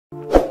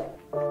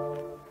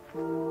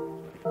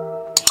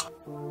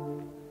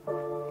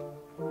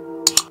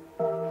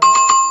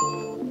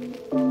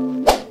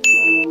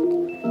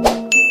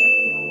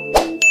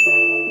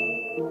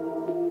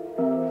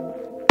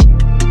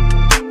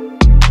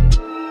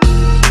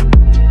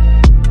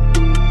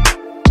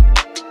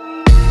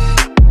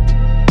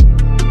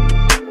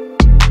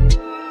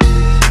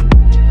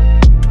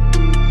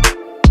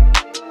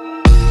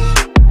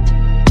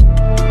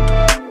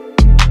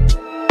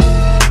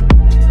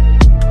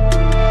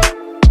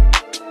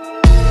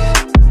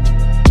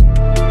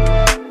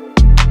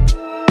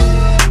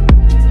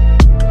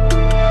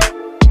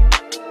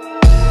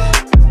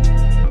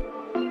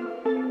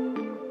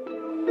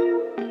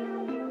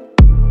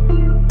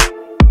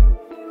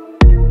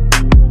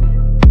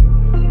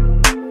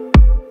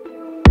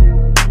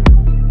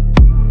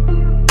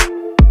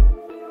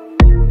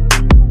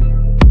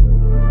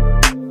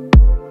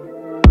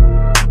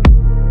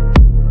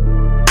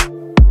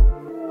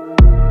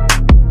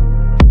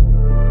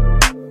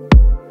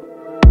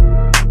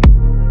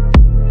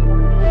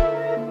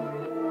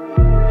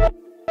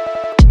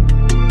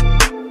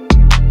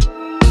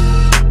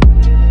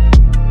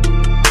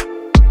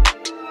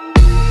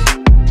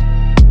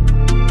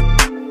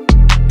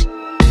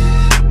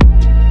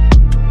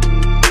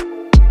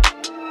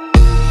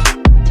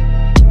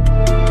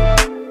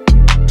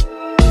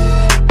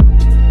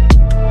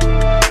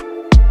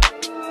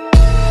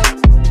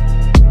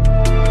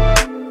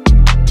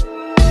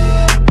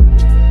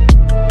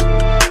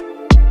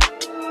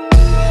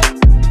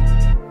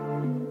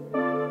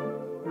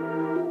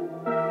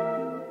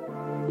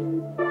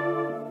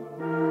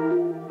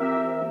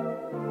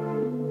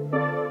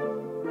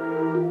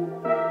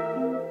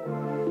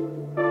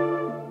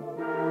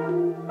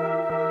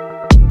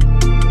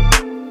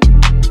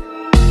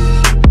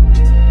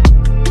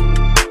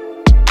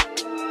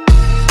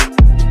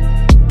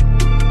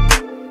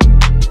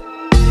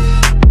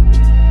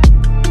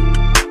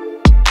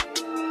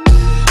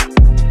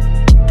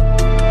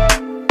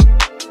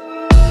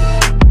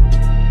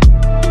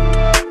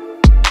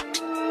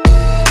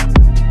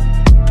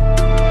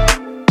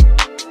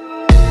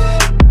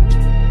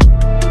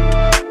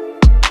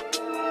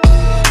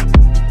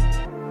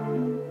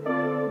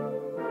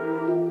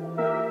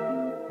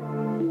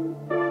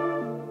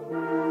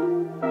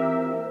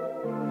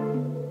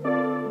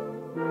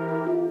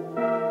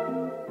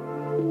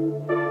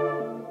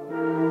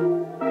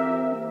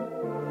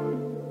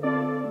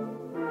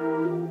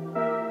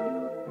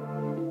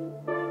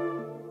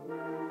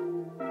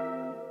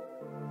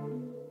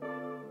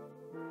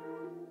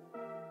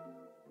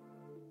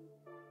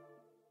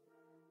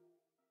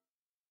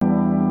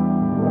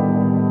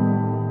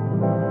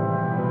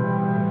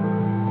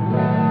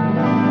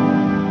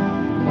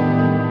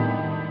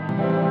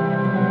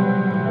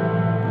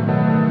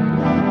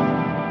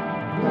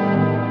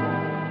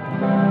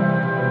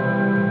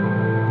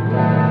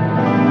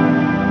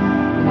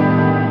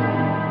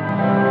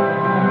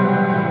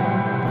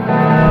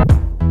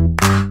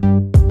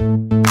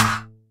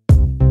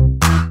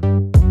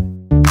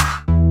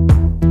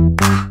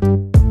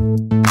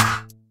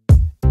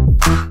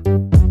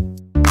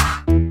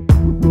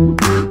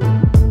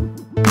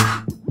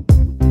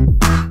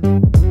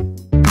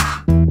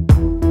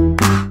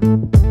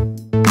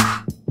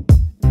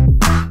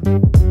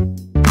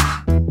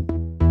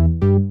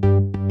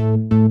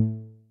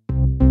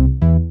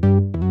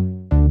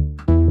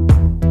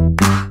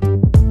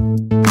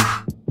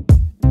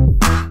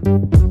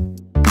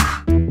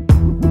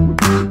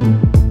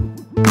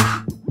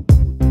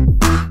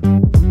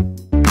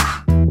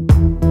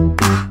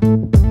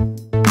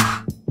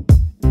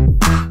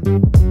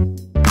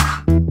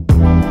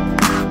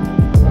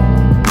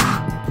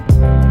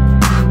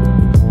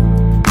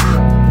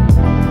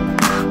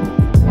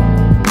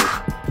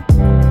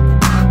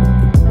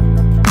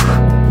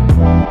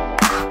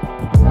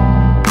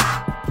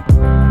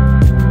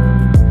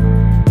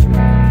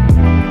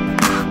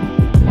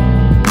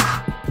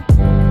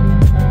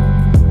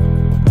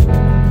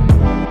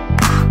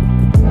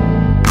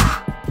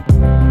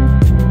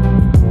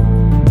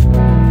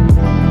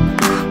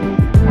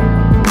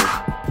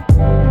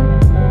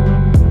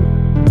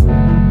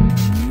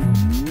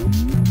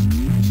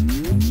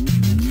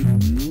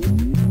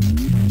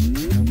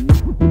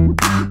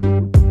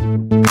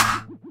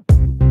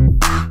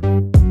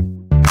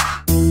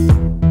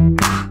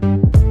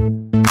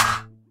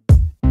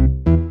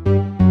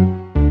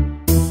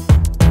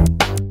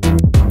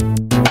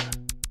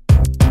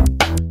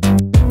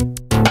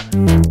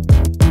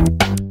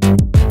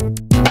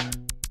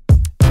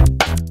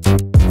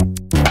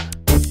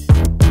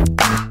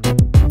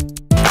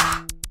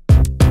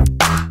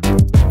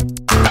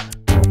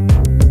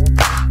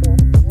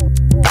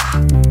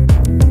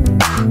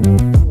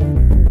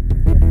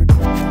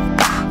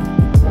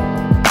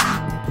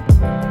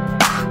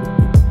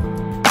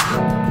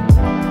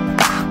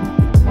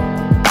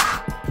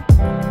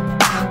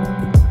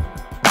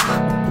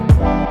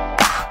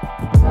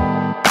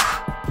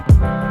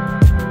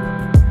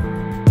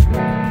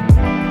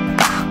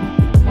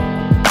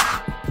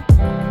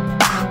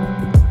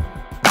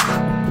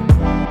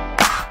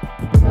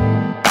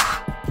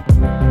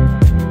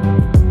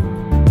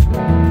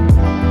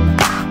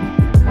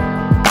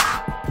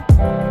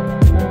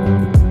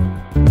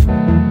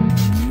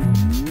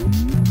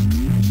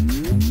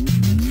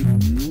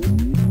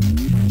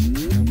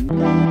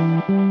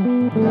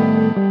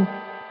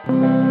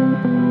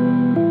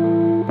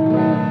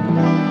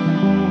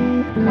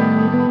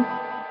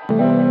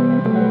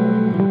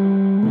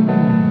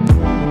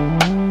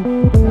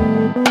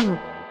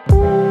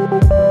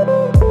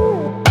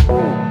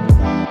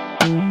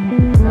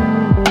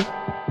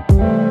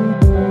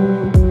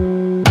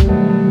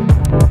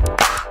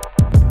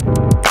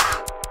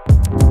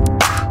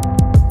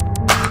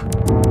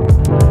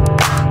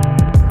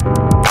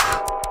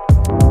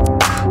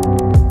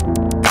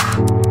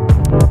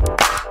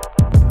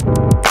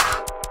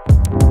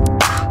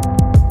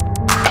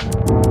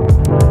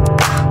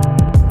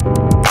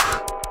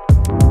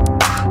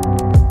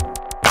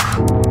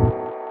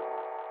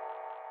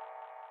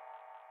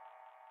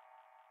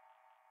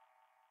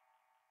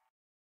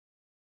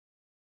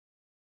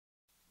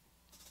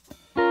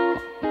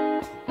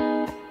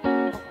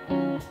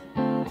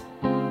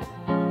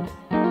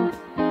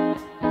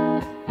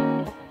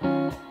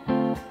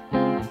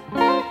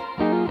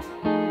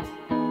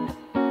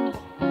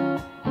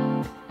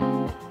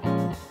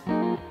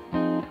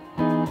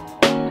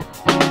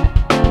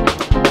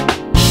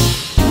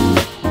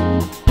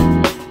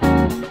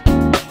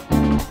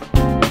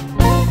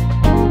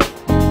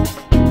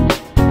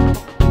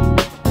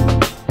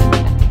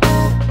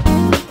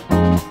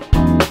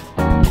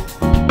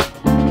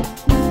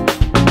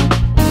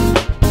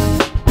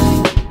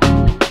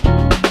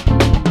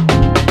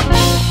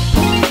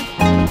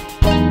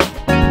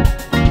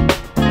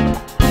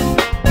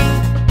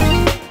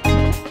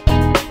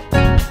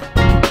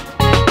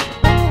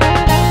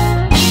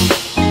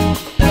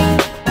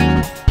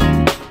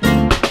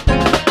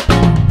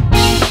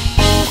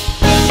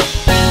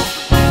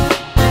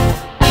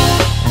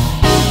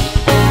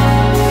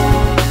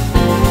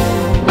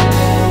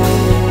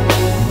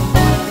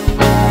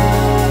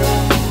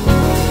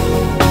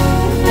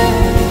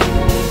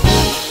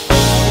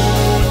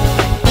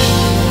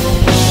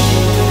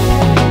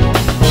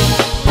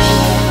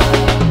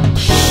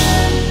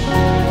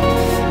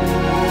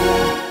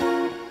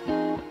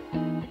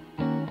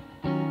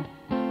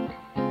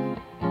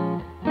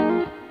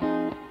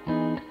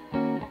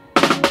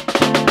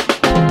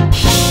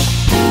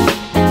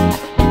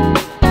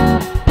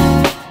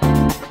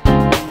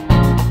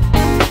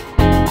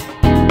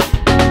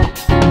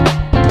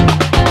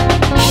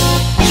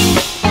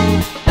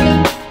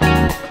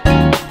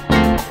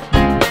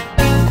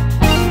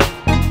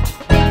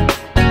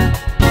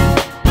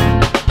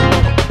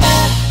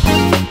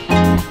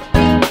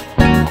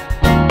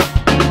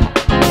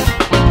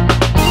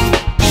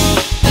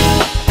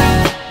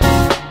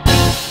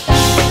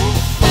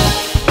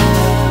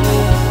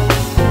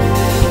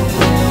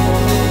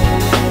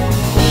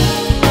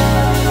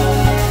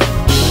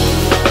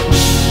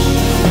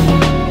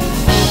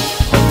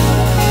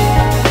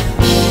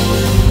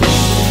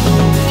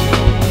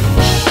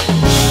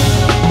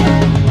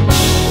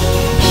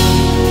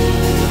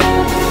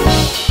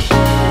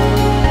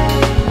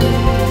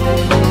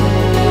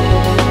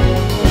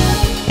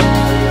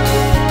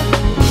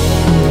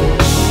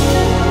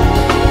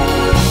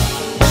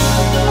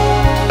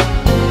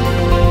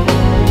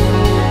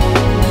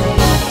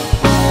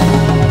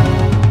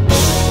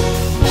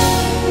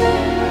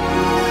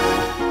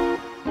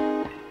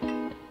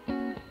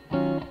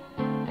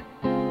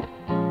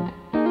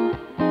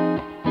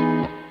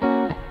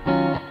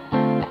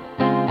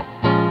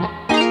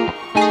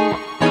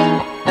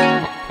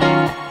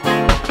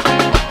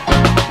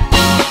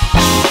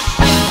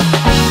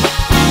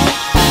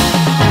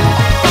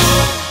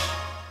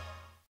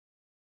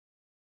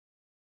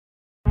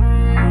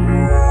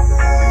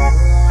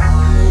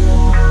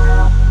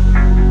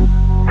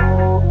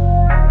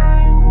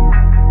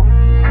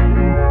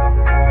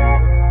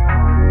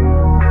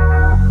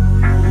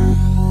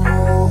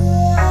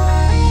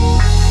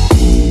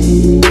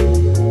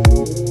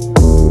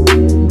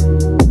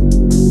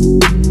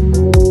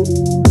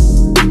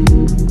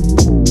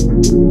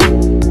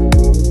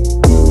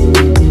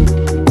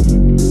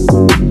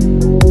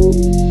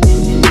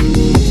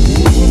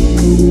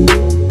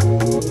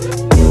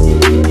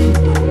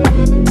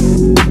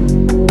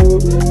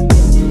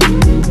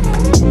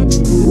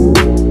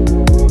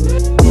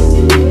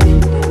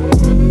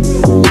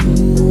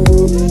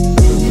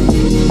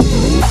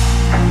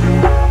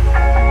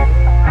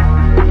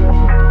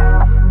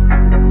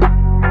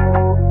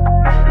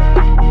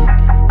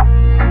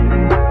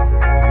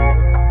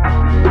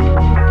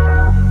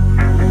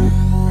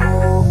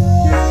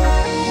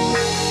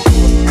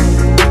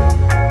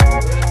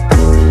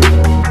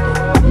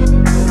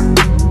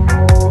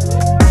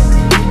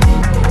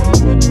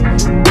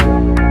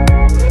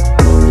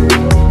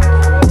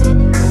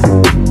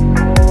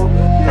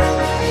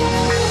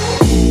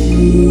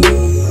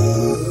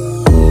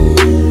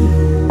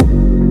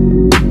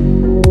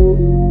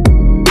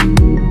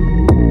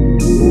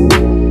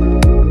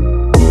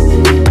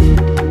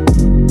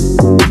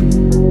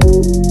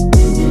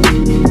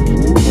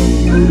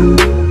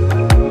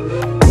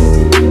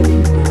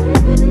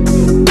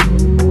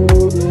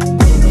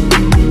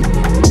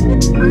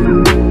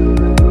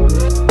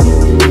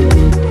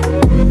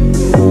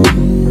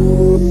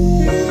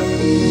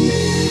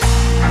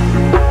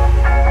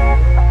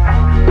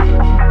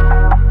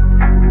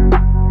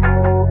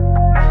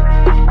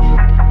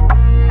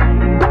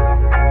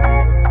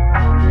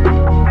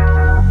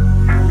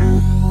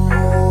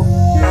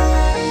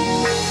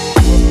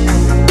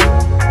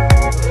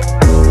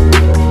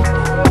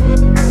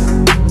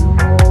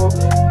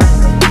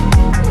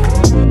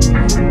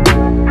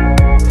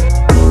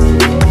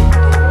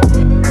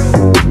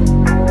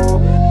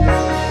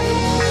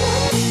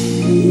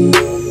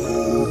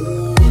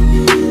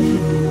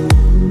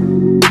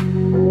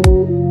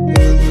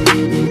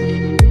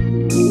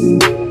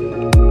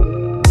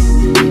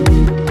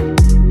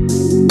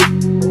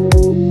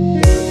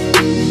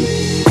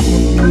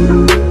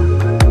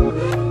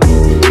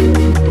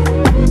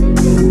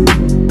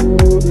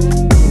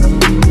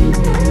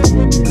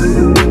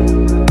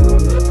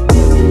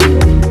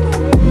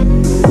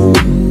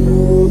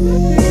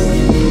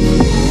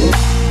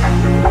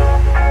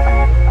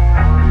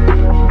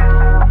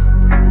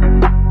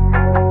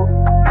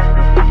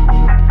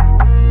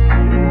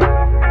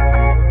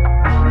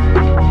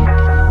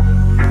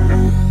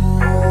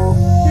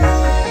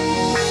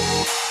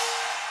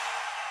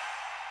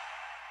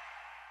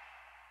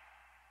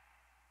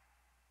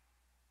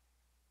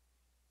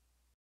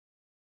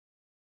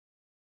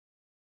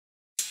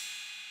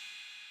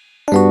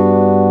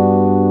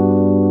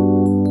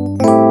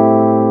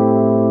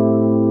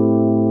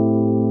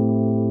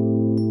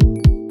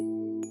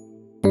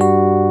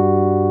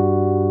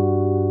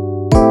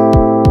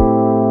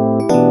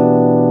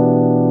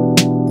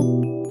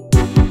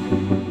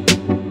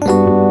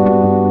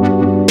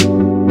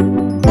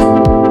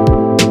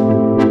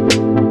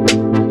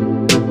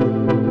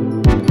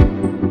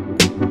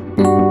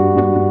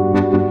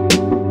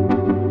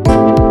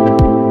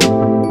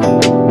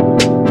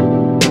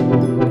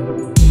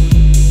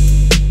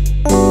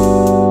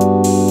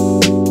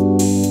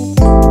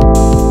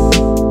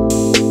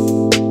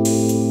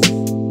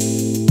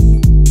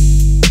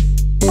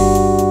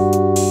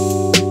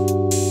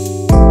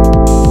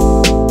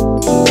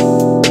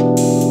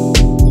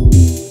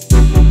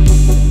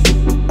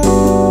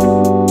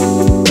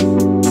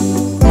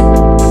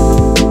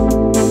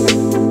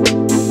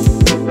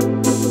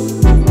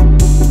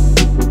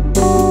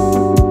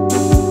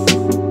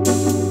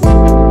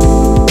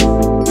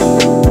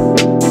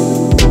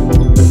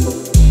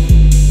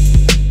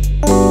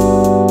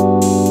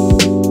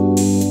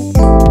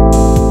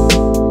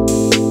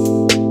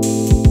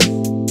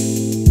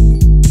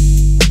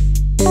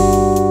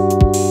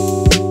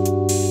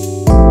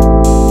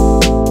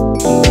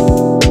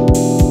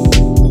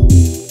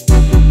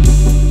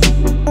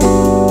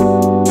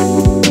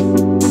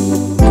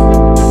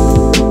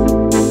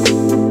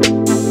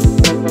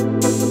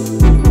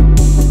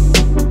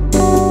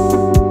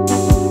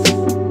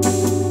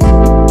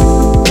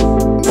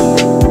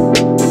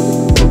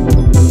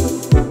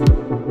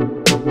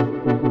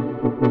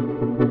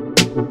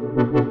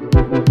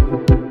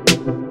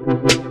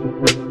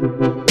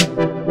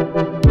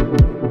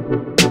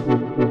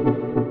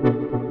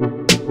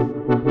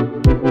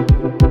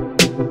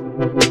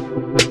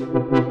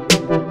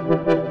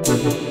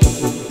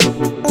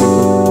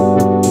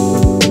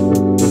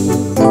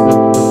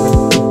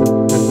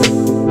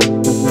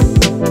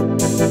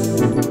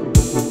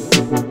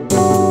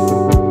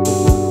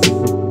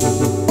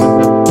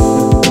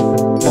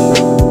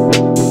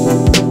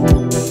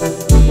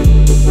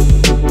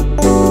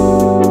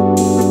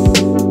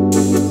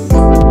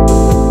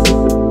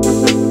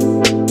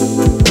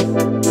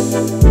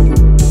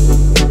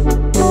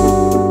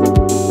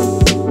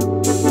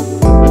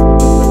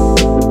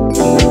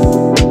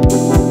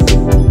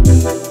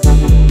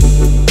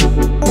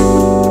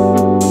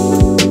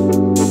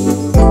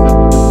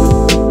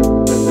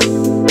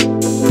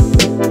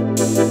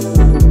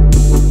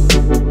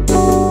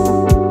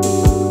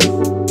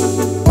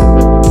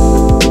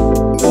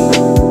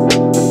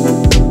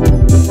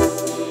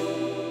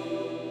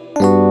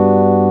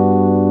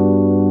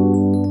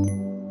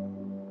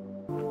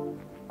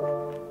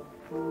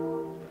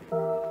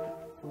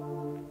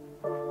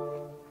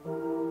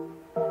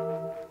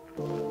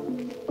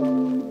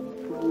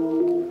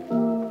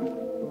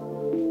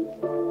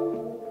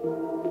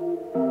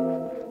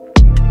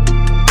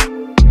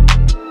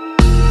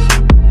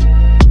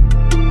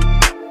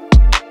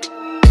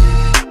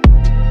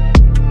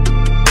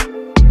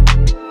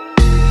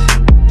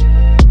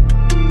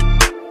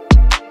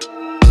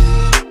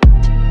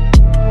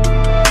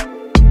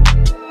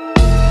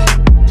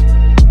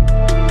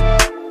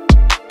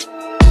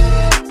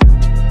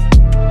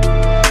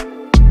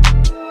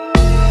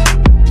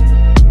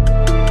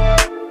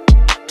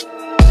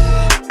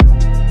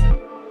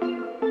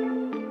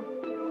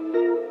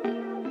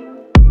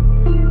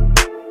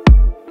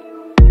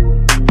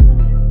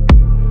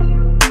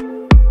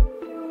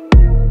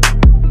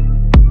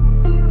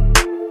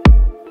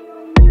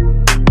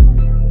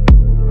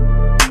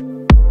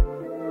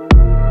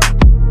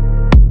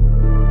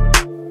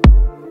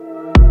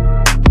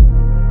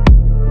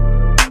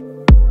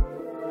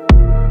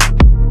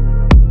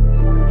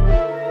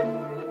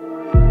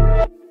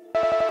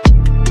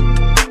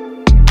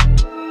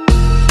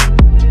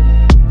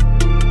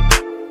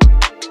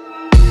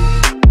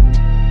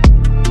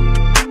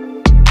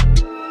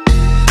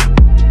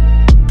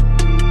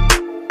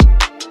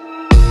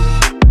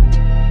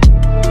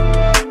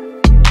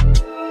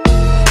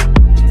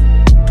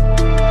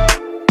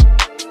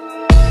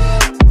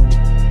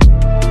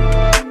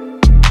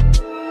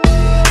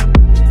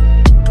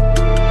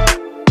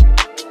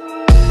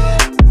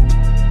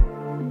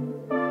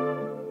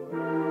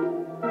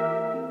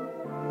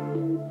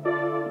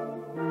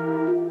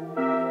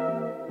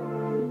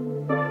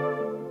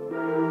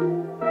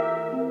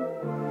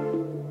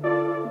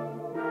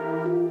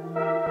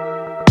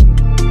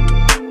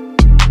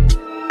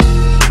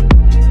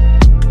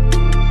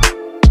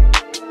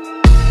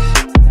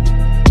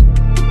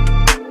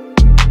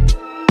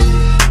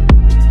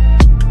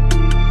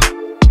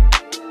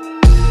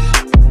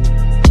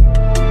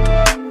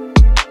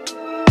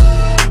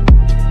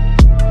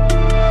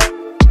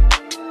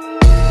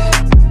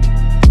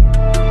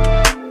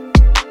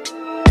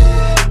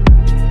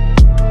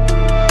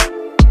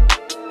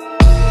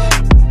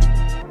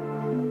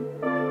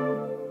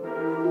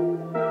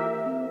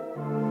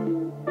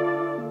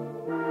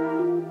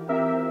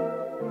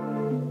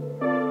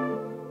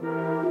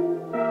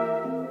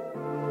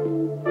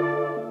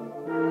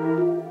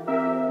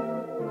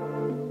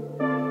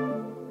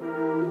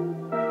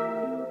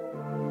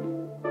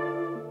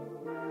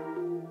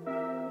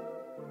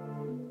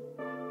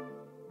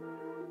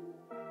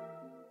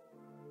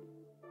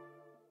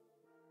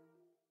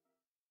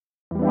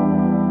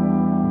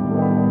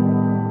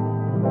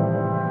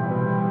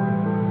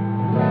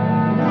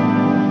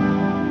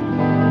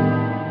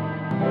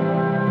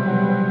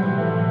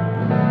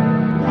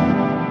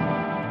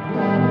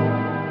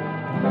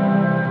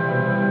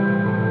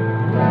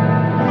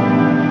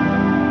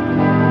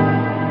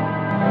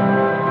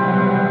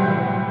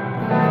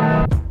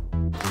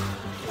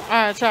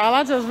Alright, y'all,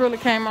 I just really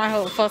came out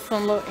here for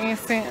some little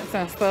incense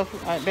and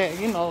stuff like that,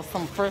 you know,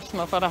 some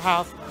freshener for the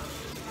house.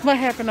 But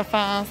happened to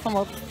find some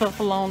other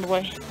stuff along the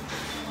way.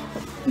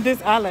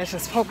 This eyelash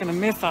is poking the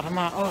mist out of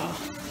my,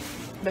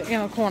 the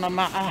inner corner of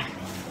my eye.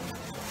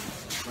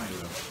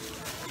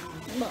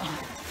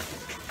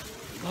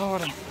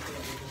 Lord.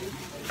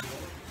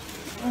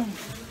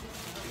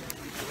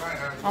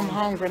 I'm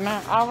hungry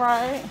now.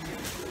 Alright.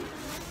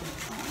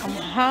 I'm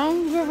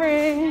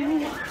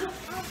hungry.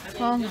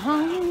 I'm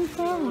hungry.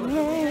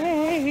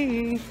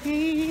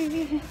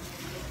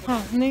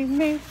 I need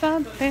me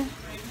something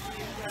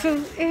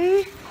to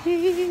eat.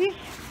 I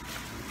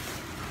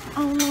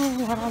don't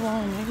know what I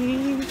want to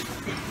eat.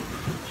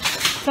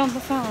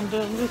 Something sounds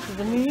delicious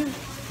to me.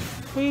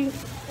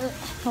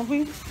 Are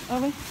we?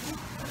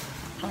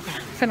 Okay,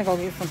 finna go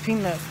get some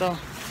peanuts though.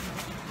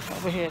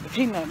 Over here, the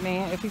peanut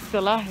man, if he's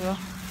still out here.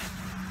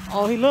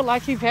 Oh, he look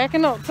like he's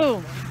packing up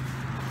too.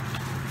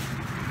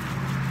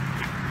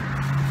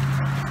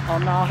 Oh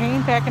no, he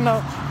ain't packing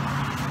up.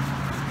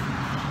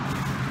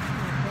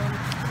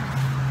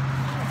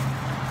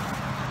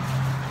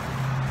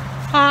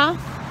 Huh?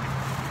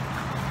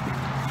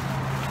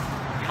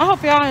 I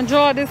hope y'all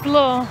enjoyed this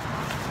little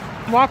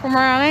walk around.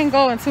 I ain't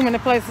going too many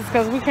places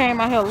because we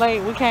came out here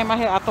late. We came out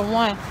here after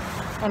 1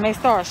 and they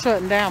started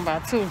shutting down by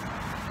 2.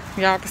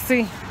 Y'all can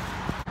see.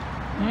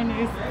 And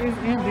it's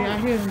empty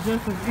out here and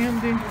just as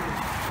empty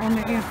on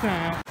the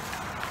inside.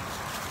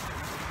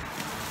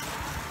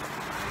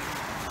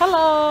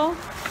 Hello.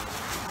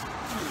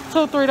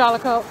 2 $3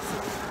 cups.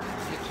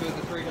 Get 2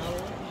 of the $3?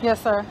 Yes,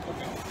 sir.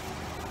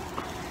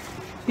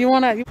 You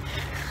wanna?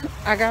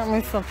 I got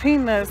me some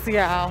peanuts,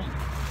 y'all,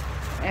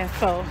 and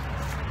so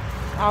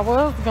I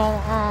was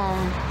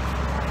gonna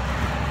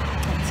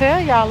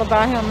tell y'all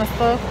about him and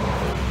stuff,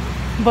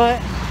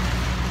 but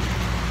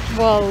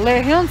well,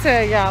 let him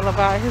tell y'all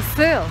about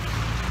himself.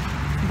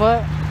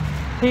 But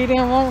he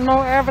didn't want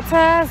no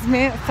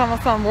advertisement.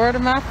 Some word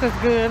of mouth is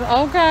good.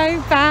 Okay,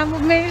 fine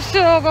with me,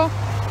 sugar.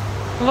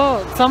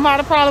 Look,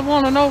 somebody probably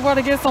want to know where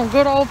to get some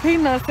good old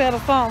peanuts at or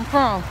something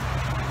from.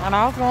 And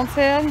I was gonna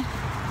tell you.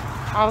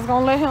 I was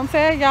gonna let him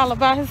tell y'all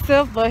about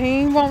himself, but he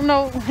ain't want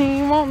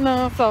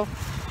none. So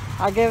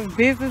I guess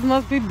business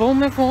must be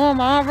booming for him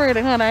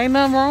already, honey. Ain't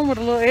nothing wrong with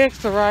a little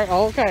extra, right?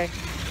 Okay.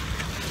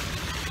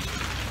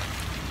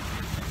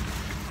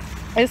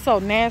 It's so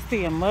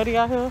nasty and muddy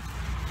out here.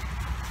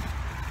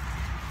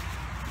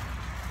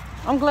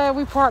 I'm glad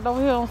we parked over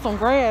here on some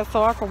grass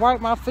so I can wipe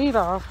my feet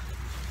off.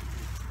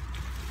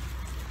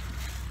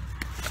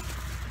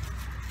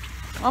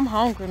 I'm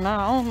hungry now.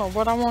 I don't know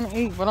what I want to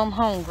eat, but I'm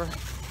hungry.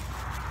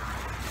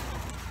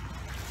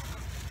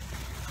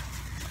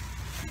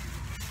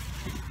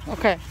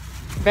 Okay,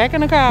 back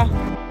in the car.